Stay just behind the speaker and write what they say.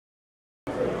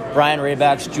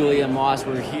Rabacs, Julia Moss.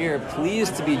 We're here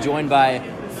pleased to be joined by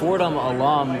Fordham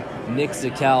alum Nick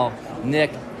Zakelj.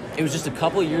 Nick, it was just a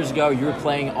couple of years ago you were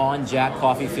playing on Jack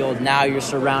Coffey Field. Now you're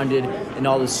surrounded in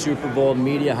all the Super Bowl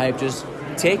media hype. Just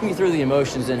take me through the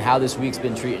emotions and how this week's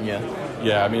been treating you.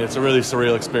 Yeah, I mean, it's a really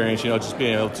surreal experience, just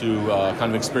being able to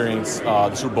kind of experience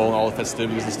the Super Bowl and all the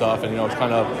festivities and stuff. And,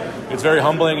 it's very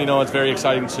humbling, it's very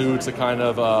exciting, too, to kind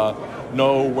of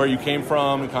know where you came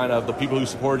from and kind of the people who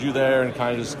supported you there and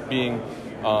kind of just being,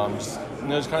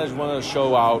 just kind of want to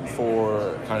show out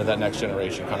for kind of that next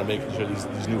generation, kind of making sure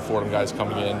these new Fordham guys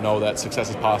coming in know that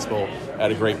success is possible at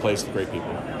a great place with great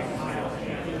people.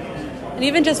 And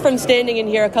even just from standing in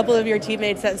here, a couple of your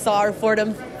teammates that saw our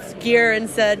Fordham gear and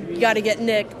said, you got to get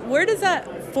Nick. Where does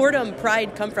that Fordham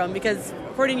pride come from? Because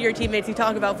according to your teammates, you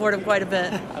talk about Fordham quite a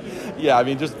bit. Yeah, I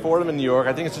mean, just Fordham in New York,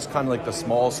 I think it's just kind of like the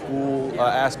small school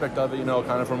aspect of it,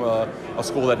 kind of from a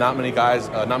school that not many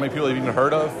people have even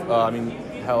heard of.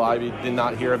 Hell, I did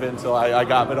not hear of it until I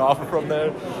got an offer from there.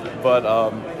 But,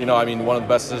 one of the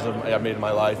best decisions I've made in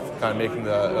my life, kind of making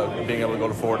being able to go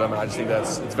to Fordham, and I just think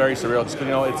it's very surreal. Just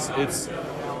because,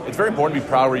 it's very important to be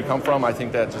proud where you come from. I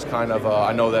think that just kind of,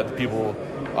 I know that the people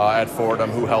at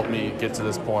Fordham who helped me get to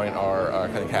this point are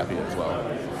kind of happy as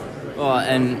well. Well,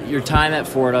 and your time at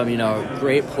Fordham,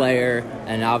 great player,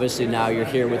 and obviously now you're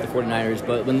here with the 49ers.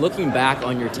 But when looking back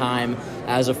on your time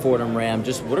as a Fordham Ram,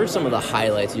 just what are some of the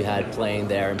highlights you had playing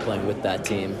there and playing with that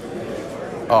team?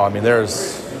 Oh, I mean,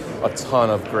 there's a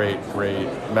ton of great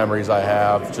memories I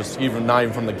have. Not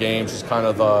even from the games, just kind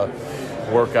of the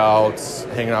workouts,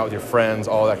 hanging out with your friends,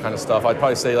 all that kind of stuff. I'd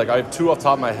probably say, I have two off the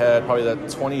top of my head, probably that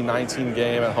 2019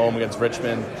 game at home against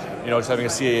Richmond, just having a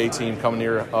CAA team coming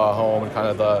near home and kind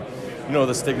of the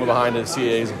stigma behind it.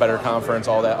 CAA is a better conference,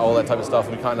 all that type of stuff.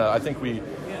 And I think we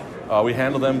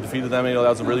handled them, defeated them. That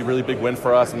was a really, really big win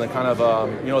for us. And then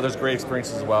there's great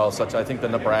experiences as well. I think the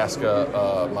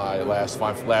Nebraska, my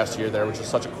last year there, which was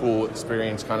such a cool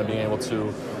experience, kind of being able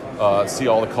to see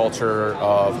all the culture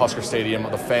of Husker Stadium,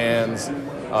 the fans,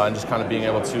 and just kind of being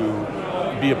able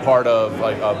to be a part of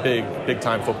a big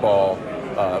time football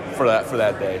for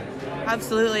that day.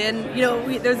 Absolutely, and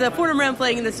there's a Fordham Ram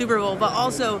playing in the Super Bowl, but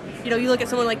also you look at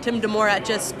someone like Tim DeMore at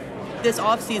just this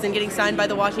offseason getting signed by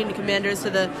the Washington Commanders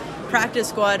to the practice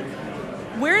squad.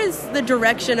 Where is the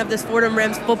direction of this Fordham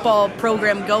Rams football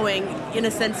program going in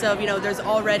a sense of, there's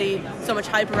already so much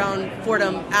hype around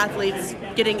Fordham athletes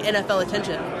getting NFL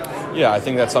attention? Yeah, I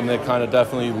think that's something that kind of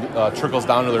definitely trickles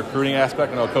down to the recruiting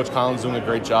aspect. I know Coach Collins doing a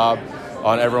great job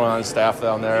on everyone on his staff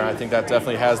down there. I think that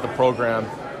definitely has the program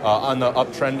on the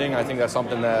uptrending. I think that's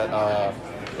something that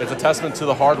it's a testament to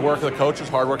the hard work of the coaches,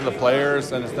 hard work of the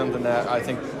players, and it's something that I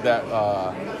think that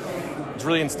it's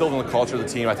really instilled in the culture of the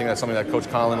team. I think that's something that Coach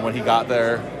Collin, when he got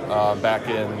there back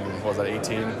in,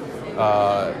 18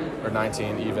 or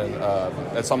 19 even,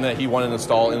 that's something that he wanted to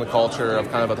install in the culture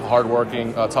of kind of a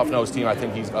hardworking, tough-nosed team. I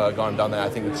think he's gone and done that. I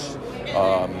think it's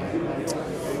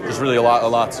there's really a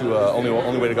lot to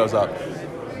only way to go is up.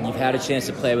 You've had a chance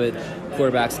to play with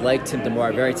quarterbacks like Tim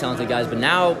DeMore, very talented guys, but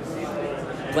now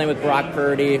playing with Brock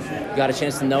Purdy, you got a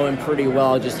chance to know him pretty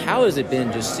well. Just how has it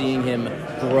been just seeing him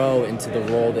grow into the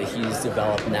role that he's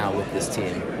developed now with this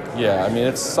team? Yeah, I mean,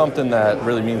 it's something that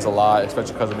really means a lot,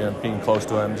 especially because of being close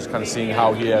to him, just kind of seeing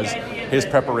how he has his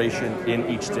preparation in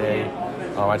each day.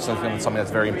 I just think it's something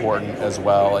that's very important as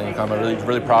well, and I'm really,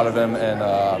 really proud of him, and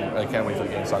I can't wait for the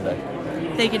game Sunday.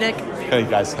 Thank you, Nick. Hey,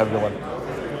 guys, have a good one.